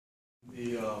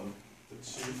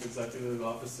Chief Executive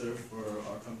Officer for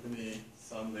our company,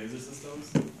 Sun Laser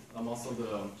Systems. I'm also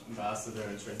the Ambassador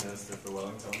and Trade Minister for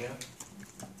Wellingtonia.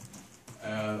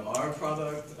 And our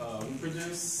product, we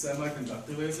produce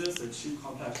semiconductor lasers. They're cheap,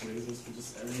 compact lasers for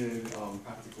just everyday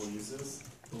practical uses.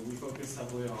 But we focus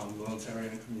heavily on military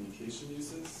and communication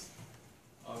uses.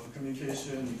 For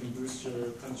communication, you can boost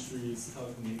your country's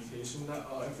telecommunication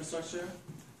infrastructure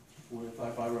with high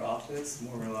fiber optics,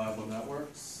 more reliable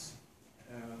networks.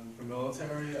 And for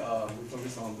military, we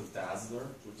focus on the Dazzler,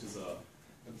 which is a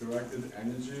directed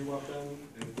energy weapon.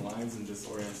 It blinds and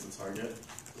disorients the target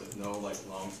with no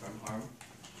long-term harm.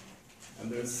 And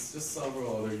there's just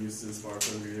several other uses for our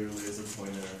career, laser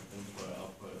pointer, input,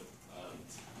 output, and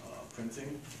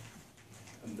printing.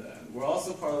 And then we're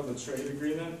also part of the trade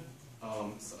agreement.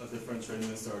 So a different trade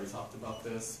minister already talked about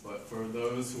this, but for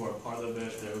those who are part of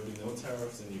it, there would be no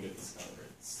tariffs and you get discounted